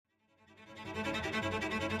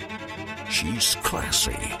She's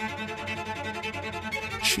classy.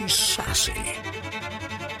 She's sassy.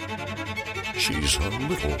 She's a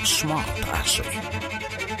little smart-assy.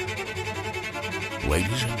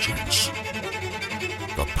 Ladies and gents,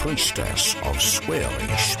 the priestess of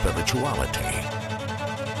squarish spirituality,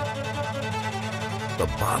 the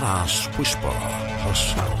badass whisperer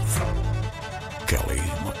herself, Kelly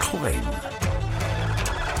McLean.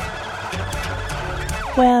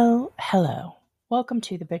 Well, hello. Welcome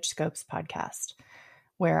to the Bitch Scopes podcast,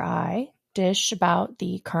 where I dish about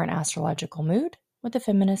the current astrological mood with a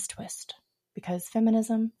feminist twist, because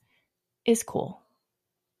feminism is cool.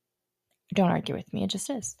 Don't argue with me, it just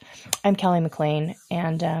is. I'm Kelly McLean,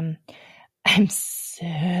 and I'm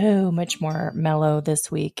so much more mellow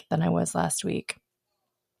this week than I was last week.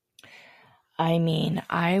 I mean,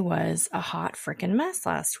 I was a hot freaking mess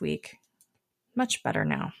last week. Much better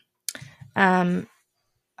now.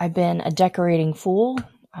 I've been a decorating fool.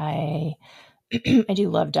 I do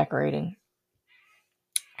love decorating.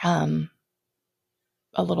 A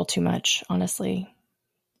little too much, honestly.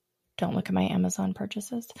 Don't look at my Amazon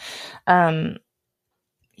purchases.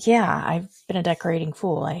 Yeah, I've been a decorating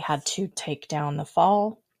fool. I had to take down the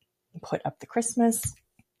fall, put up the Christmas,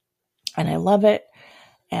 and I love it.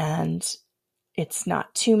 And it's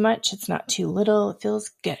not too much. It's not too little. It feels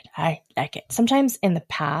good. I like it. Sometimes in the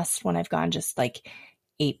past, when I've gone just like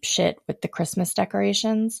ape shit with the Christmas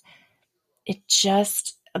decorations, it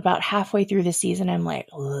just about halfway through the season, I'm like,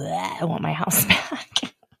 I want my house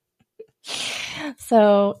back.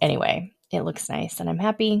 So anyway, it looks nice and I'm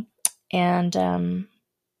happy. And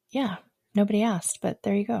yeah, nobody asked, but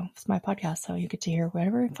there you go. It's my podcast, so you get to hear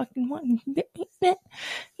whatever I fucking want.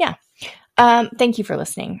 Yeah. Thank you for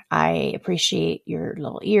listening. I appreciate your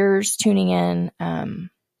little ears tuning in.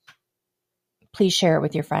 Please share it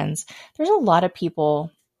with your friends. There's a lot of people,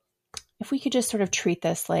 if we could just sort of treat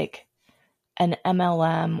this like an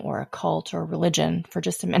MLM or a cult or religion for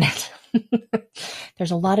just a minute.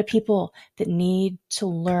 There's a lot of people that need to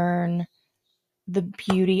learn the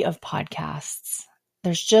beauty of podcasts.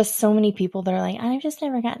 There's just so many people that are like, I've just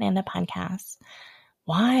never gotten into podcasts.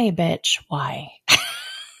 Why, bitch? Why?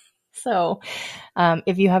 So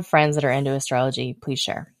if you have friends that are into astrology, please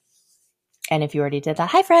share. And if you already did that,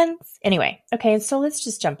 hi friends. Anyway, okay, so let's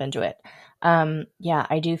just jump into it. Yeah,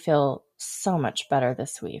 I do feel so much better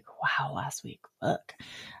this week. Wow, last week. Look.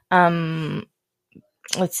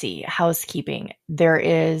 Let's see, housekeeping. There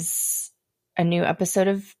is a new episode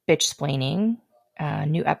of Bitchsplaining, a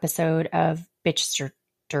new episode of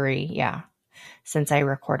Bitchstrology, yeah, since I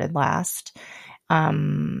recorded last.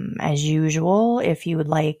 As usual, if you would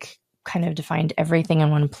like kind of to find everything in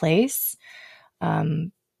one place,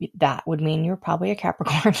 that would mean you're probably a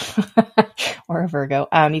Capricorn or a Virgo.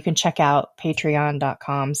 You can check out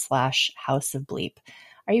patreon.com/House of Bleep.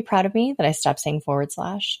 Are you proud of me that I stopped saying /?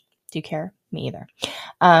 Do you care? Me either.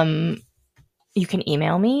 You can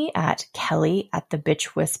email me at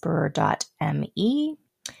kelly@thebitchwhisperer.me.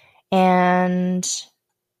 And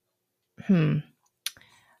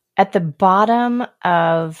at the bottom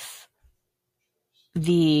of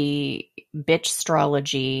the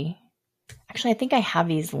Bitchstrology, actually, I think I have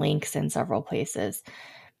these links in several places.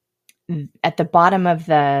 At the bottom of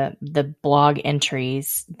the blog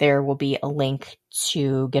entries, there will be a link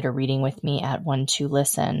to get a reading with me at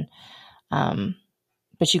 1-2-listen.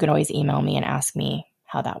 But you can always email me and ask me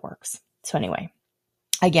how that works. So anyway,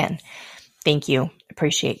 again, thank you.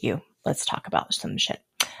 Appreciate you. Let's talk about some shit.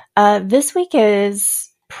 This week is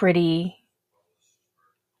pretty,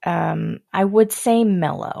 I would say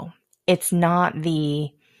mellow. It's not the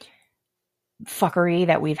fuckery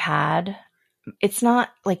that we've had. It's not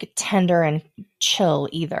like tender and chill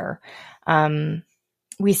either.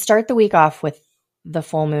 We start the week off with the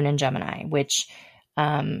full moon in Gemini, which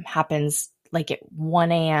happens like at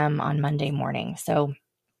 1 a.m. on Monday morning. So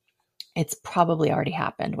it's probably already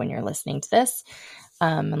happened when you're listening to this,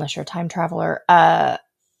 unless you're a time traveler.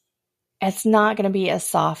 It's not going to be a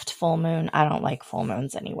soft full moon. I don't like full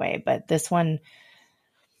moons anyway, but this one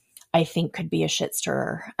I think could be a shit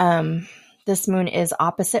stirrer. This moon is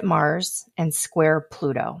opposite Mars and square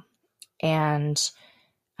Pluto. And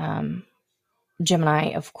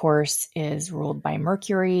Gemini, of course, is ruled by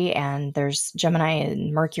Mercury. And there's Gemini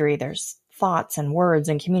and Mercury, there's thoughts and words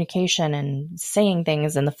and communication and saying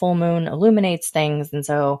things. And the full moon illuminates things. And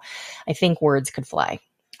so I think words could fly.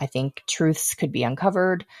 I think truths could be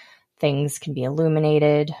uncovered. Things can be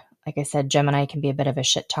illuminated. Like I said, Gemini can be a bit of a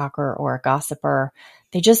shit talker or a gossiper.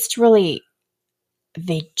 They just really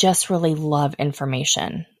love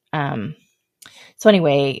information. So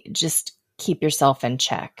anyway, just keep yourself in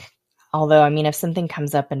check. Although, I mean, if something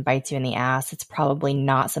comes up and bites you in the ass, it's probably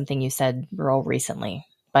not something you said real recently.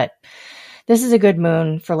 But this is a good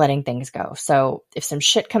moon for letting things go. So if some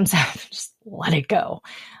shit comes up, just let it go.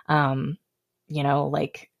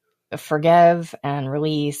 Like forgive and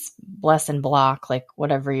release, bless and block, like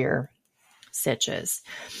whatever your sitch is.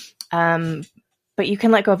 But you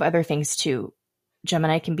can let go of other things too.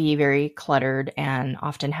 Gemini can be very cluttered and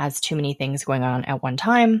often has too many things going on at one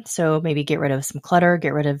time. So maybe get rid of some clutter,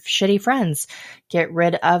 get rid of shitty friends, get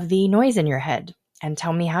rid of the noise in your head, and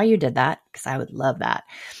tell me how you did that, because I would love that.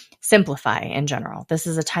 Simplify in general. This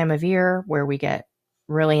is a time of year where we get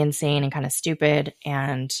really insane and kind of stupid.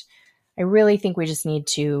 And I really think we just need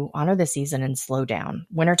to honor the season and slow down.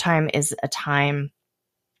 Wintertime is a time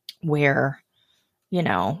where,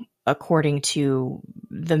 according to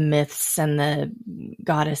the myths and the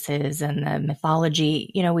goddesses and the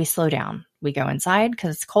mythology, we slow down. We go inside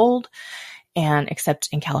because it's cold, and except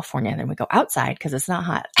in California, then we go outside because it's not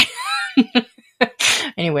hot.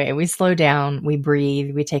 Anyway, we slow down, we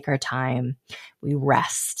breathe, we take our time, we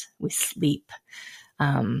rest, we sleep.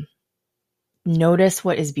 Notice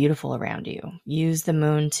what is beautiful around you. Use the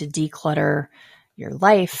moon to declutter your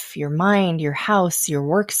life, your mind, your house, your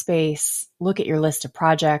workspace. Look at your list of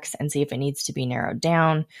projects and see if it needs to be narrowed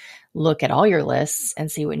down. Look at all your lists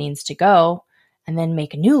and see what needs to go, and then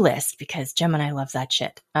make a new list, because Gemini loves that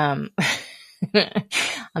shit. On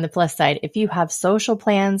the plus side, if you have social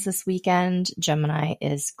plans this weekend, Gemini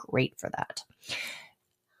is great for that.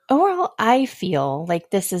 Overall, I feel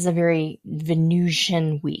like this is a very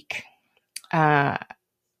Venusian week.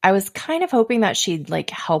 I was kind of hoping that she'd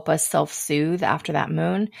help us self-soothe after that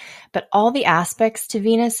moon, but all the aspects to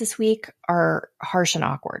Venus this week are harsh and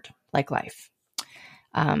awkward, like life.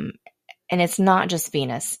 And it's not just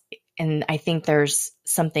Venus. And I think there's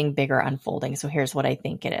something bigger unfolding. So here's what I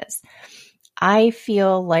think it is. I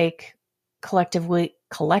feel like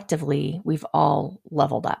collectively, we've all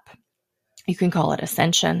leveled up. You can call it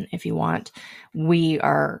ascension if you want. We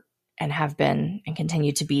are and have been and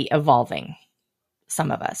continue to be evolving,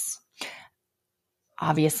 some of us.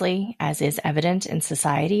 Obviously, as is evident in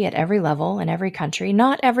society at every level in every country,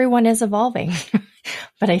 not everyone is evolving.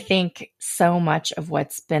 But I think so much of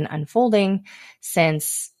what's been unfolding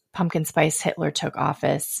since Pumpkin Spice Hitler took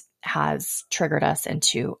office has triggered us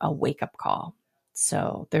into a wake-up call.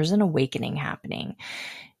 So there's an awakening happening.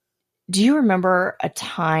 Do you remember a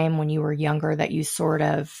time when you were younger that you sort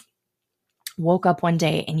of woke up one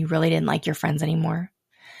day and you really didn't like your friends anymore?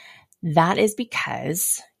 That is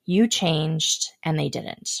because you changed and they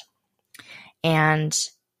didn't. And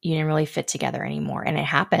you didn't really fit together anymore. And it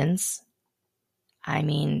happens. I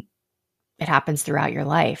mean, it happens throughout your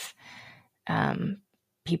life.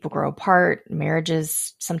 People grow apart.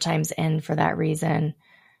 Marriages sometimes end for that reason.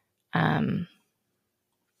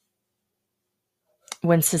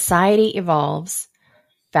 When society evolves,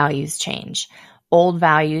 values change. Old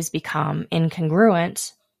values become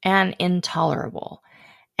incongruent and intolerable.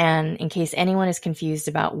 And in case anyone is confused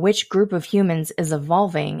about which group of humans is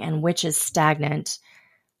evolving and which is stagnant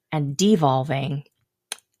and devolving,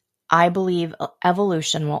 I believe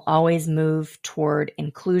evolution will always move toward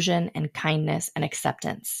inclusion and kindness and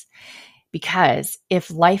acceptance. Because if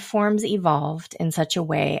life forms evolved in such a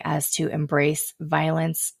way as to embrace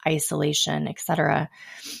violence, isolation, etc.,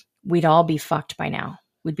 we'd all be fucked by now.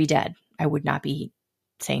 We'd be dead. I would not be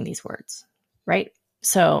saying these words, right?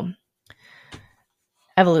 So,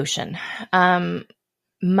 evolution.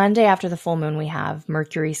 Monday after the full moon, we have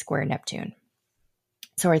Mercury square Neptune.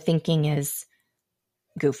 So our thinking is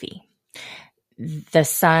goofy. The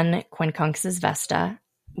sun quincunxes Vesta,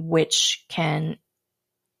 which can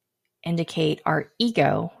indicate our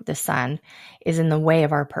ego, the sun, is in the way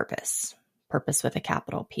of our purpose with a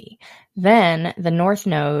capital P. Then the North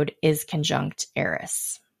Node is conjunct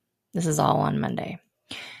Eris. This is all on Monday.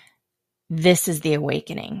 This is the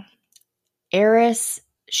awakening. Eris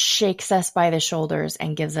shakes us by the shoulders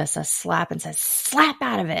and gives us a slap and says, slap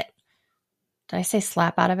out of it. Did I say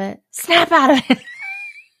slap out of it? Snap out of it.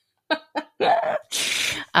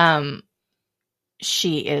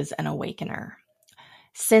 She is an awakener.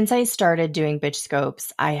 Since I started doing bitch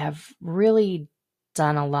scopes, I have really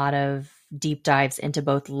done a lot of deep dives into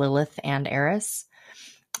both Lilith and Eris,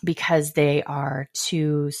 because they are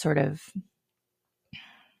two sort of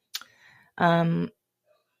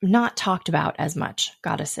not talked about as much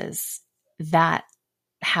goddesses that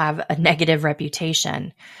have a negative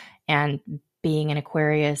reputation. And being an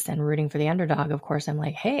Aquarius and rooting for the underdog, of course, I'm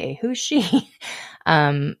like, hey, who's she?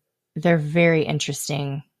 They're very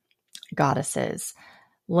interesting goddesses.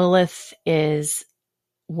 Lilith is,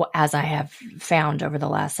 as I have found over the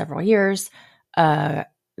last several years, the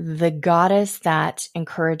the goddess that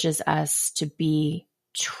encourages us to be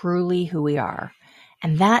truly who we are.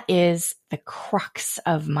 And that is the crux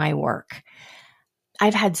of my work.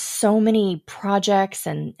 I've had so many projects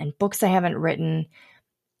and books I haven't written,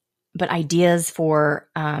 but ideas for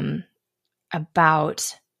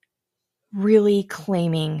about really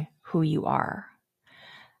claiming who you are.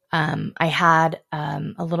 I had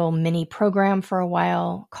a little mini program for a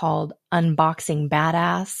while called Unboxing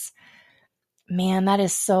Badass. Man, that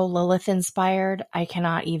is so Lilith inspired. I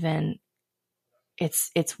cannot even,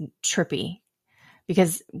 it's trippy,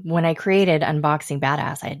 because when I created Unboxing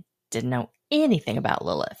Badass, I didn't know anything about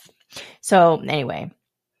Lilith. So anyway,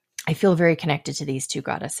 I feel very connected to these two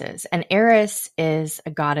goddesses. And Eris is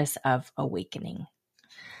a goddess of awakening.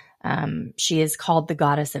 She is called the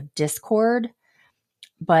goddess of discord,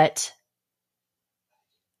 but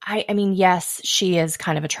I mean, yes, she is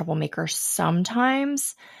kind of a troublemaker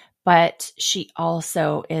sometimes, but she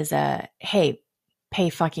also is a, hey, pay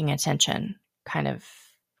fucking attention kind of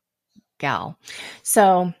gal.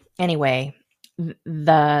 So anyway,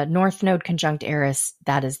 the North Node conjunct Eris,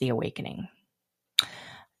 that is the awakening.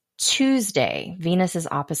 Tuesday, Venus is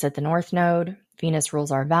opposite the North Node. Venus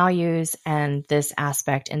rules our values, and this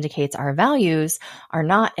aspect indicates our values are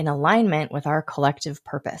not in alignment with our collective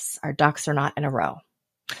purpose. Our ducks are not in a row.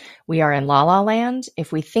 We are in la la land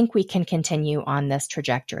if we think we can continue on this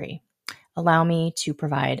trajectory. Allow me to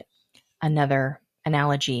provide another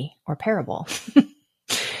analogy or parable.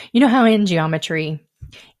 You know how in geometry,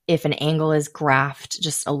 if an angle is graphed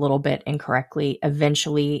just a little bit incorrectly,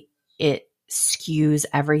 eventually it skews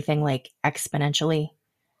everything like exponentially?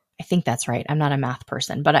 I think that's right. I'm not a math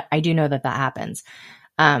person, but I do know that happens.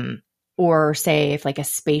 Or say if like a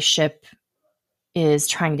spaceship is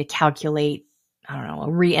trying to calculate, I don't know,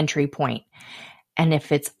 a re-entry point, and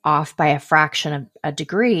if it's off by a fraction of a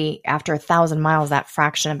degree, after 1,000 miles, that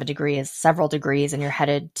fraction of a degree is several degrees and you're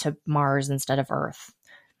headed to Mars instead of Earth.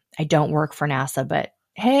 I don't work for NASA, but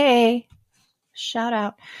hey, shout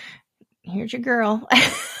out. Here's your girl.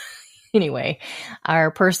 Anyway,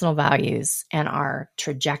 our personal values and our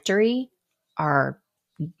trajectory are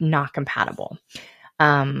not compatible.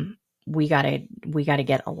 We gotta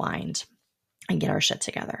get aligned and get our shit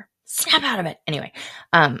together. Snap out of it. Anyway,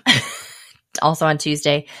 also on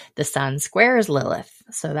Tuesday, the sun squares Lilith.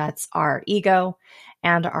 So that's our ego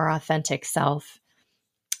and our authentic self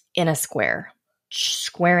in a square,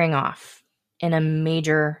 squaring off in a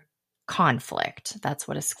major conflict. That's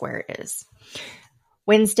what a square is.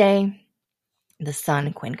 Wednesday, the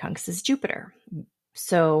sun quincunxes Jupiter.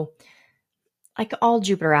 So like all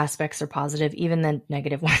Jupiter aspects are positive, even the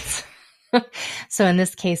negative ones. So in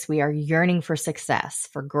this case, we are yearning for success,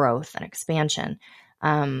 for growth and expansion.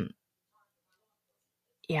 Even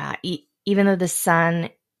though the sun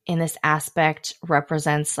in this aspect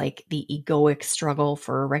represents like the egoic struggle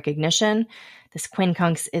for recognition, this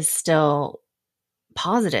quincunx is still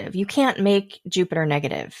positive. You can't make Jupiter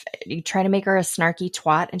negative. You try to make her a snarky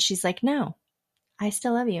twat and she's like, no, I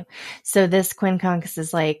still love you. So this quincunx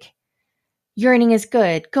is like, yearning is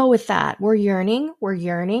good. Go with that. We're yearning.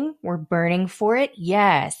 We're burning for it.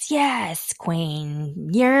 Yes, queen.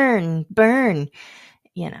 Yearn, burn.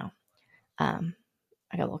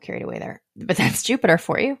 I got a little carried away there, but that's Jupiter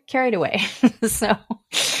for you. Carried away. So,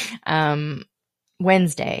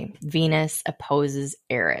 Wednesday, Venus opposes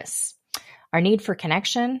Eris. Our need for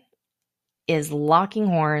connection is locking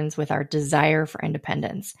horns with our desire for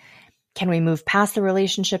independence. Can we move past the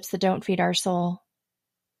relationships that don't feed our soul?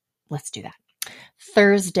 Let's do that.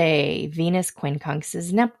 Thursday, Venus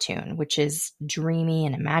quincunxes Neptune, which is dreamy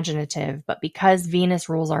and imaginative. But because Venus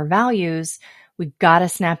rules our values, we've got to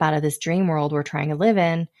snap out of this dream world we're trying to live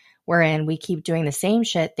in, wherein we keep doing the same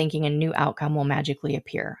shit, thinking a new outcome will magically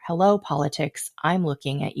appear. Hello, politics. I'm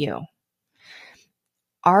looking at you.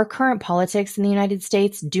 Our current politics in the United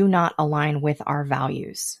States do not align with our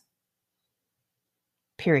values.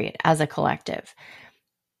 Period. As a collective.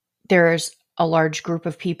 There's a large group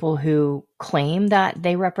of people who claim that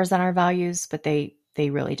they represent our values, but they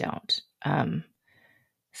really don't.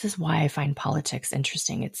 This is why I find politics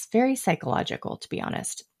interesting. It's very psychological, to be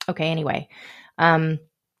honest. Okay, anyway,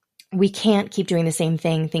 we can't keep doing the same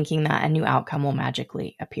thing thinking that a new outcome will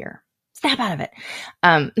magically appear. Snap out of it.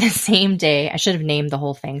 The same day, I should have named the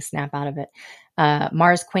whole thing Snap Out of It.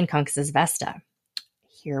 Mars quincunxes Vesta.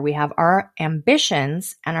 Here we have our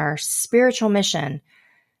ambitions and our spiritual mission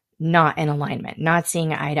not in alignment, not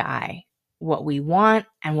seeing eye to eye. What we want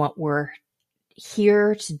and what we're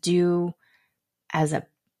here to do as a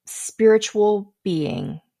spiritual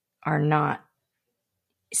being are not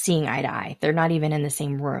seeing eye to eye. They're not even in the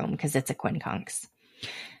same room because it's a quincunx.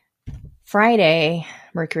 Friday,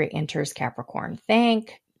 Mercury enters Capricorn.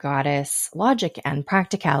 Thank Goddess, logic and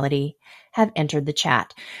practicality have entered the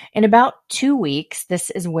chat. In about 2 weeks, this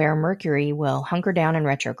is where Mercury will hunker down in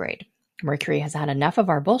retrograde. Mercury has had enough of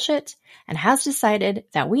our bullshit and has decided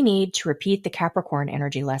that we need to repeat the Capricorn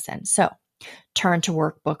energy lesson. So turn to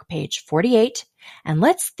workbook page 48 and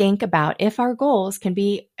let's think about if our goals can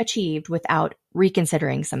be achieved without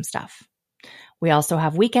reconsidering some stuff. We also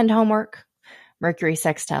have weekend homework, Mercury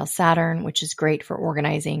sextile Saturn, which is great for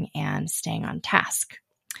organizing and staying on task.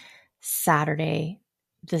 Saturday,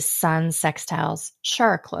 the Sun sextiles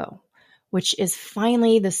Charclo, which is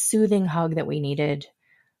finally the soothing hug that we needed.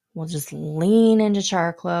 We'll just lean into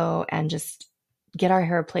Charclo and just get our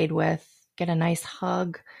hair played with, get a nice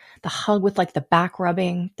hug. The hug with like the back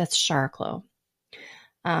rubbing, that's Charclo.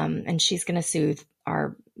 And she's going to soothe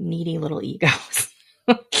our needy little egos.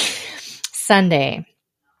 Sunday,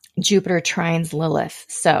 Jupiter trines Lilith.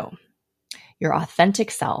 So your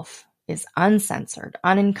authentic self is uncensored,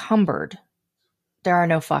 unencumbered. There are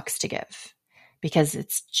no fucks to give because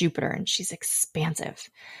it's Jupiter and she's expansive.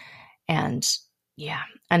 And yeah.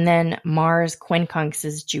 And then Mars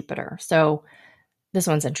quincunxes Jupiter. So this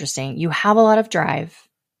one's interesting. You have a lot of drive.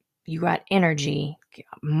 You got energy,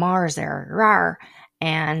 Mars there, rawr,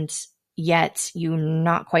 and yet you're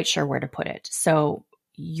not quite sure where to put it. So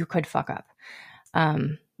you could fuck up.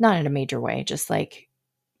 Not in a major way, just like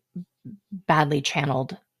badly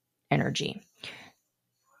channeled energy.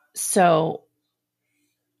 So,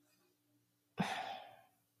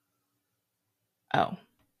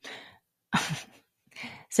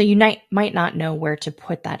 so you might not know where to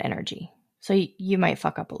put that energy. So you might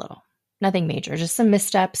fuck up a little. Nothing major, just some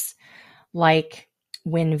missteps, like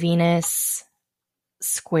when Venus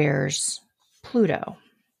squares Pluto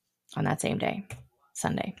on that same day,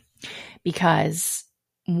 Sunday. Because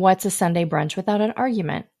what's a Sunday brunch without an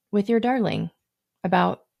argument with your darling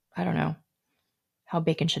about, I don't know, how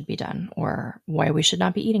bacon should be done or why we should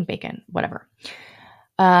not be eating bacon, whatever.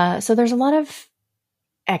 So there's a lot of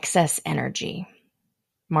excess energy,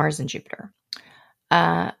 Mars and Jupiter.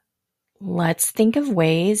 Let's think of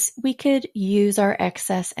ways we could use our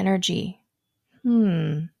excess energy.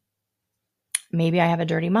 Maybe I have a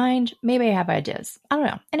dirty mind. Maybe I have ideas. I don't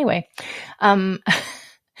know. Anyway,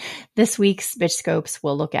 this week's Bitch Scopes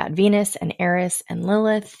will look at Venus and Eris and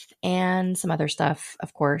Lilith and some other stuff,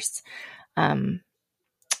 of course.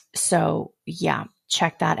 So yeah,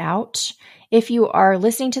 check that out. If you are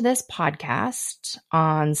listening to this podcast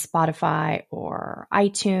on Spotify or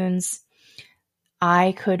iTunes,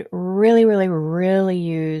 I could really, really, really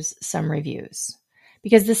use some reviews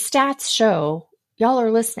because the stats show y'all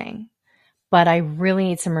are listening, but I really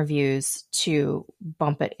need some reviews to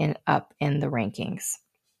bump it up in the rankings.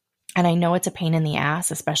 And I know it's a pain in the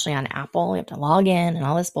ass, especially on Apple. You have to log in and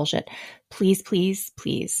all this bullshit. Please, please,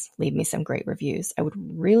 please leave me some great reviews. I would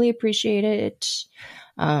really appreciate it.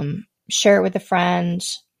 Share it with a friend.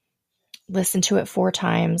 Listen to it 4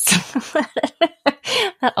 times.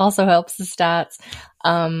 That also helps the stats.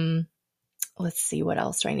 Let's see, what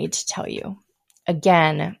else do I need to tell you?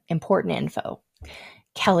 Again, important info.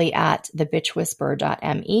 Kelly at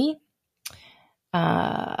thebitchwhisperer.me.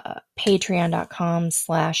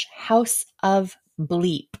 Patreon.com/House of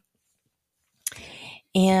Bleep.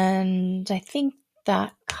 And I think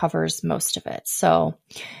that covers most of it. So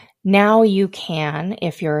now you can,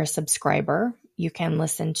 if you're a subscriber, you can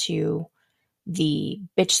listen to the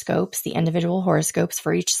Bitch Scopes, the individual horoscopes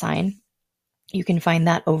for each sign. You can find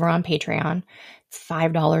that over on Patreon. It's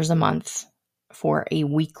 $5 a month for a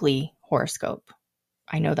weekly horoscope.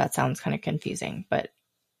 I know that sounds kind of confusing, but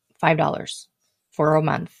 $5 for a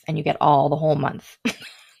month and you get all the whole month.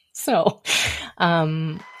 So,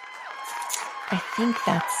 I think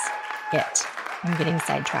that's it. I'm getting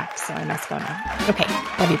sidetracked, so I must go now. Okay,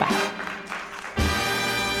 love you, bye.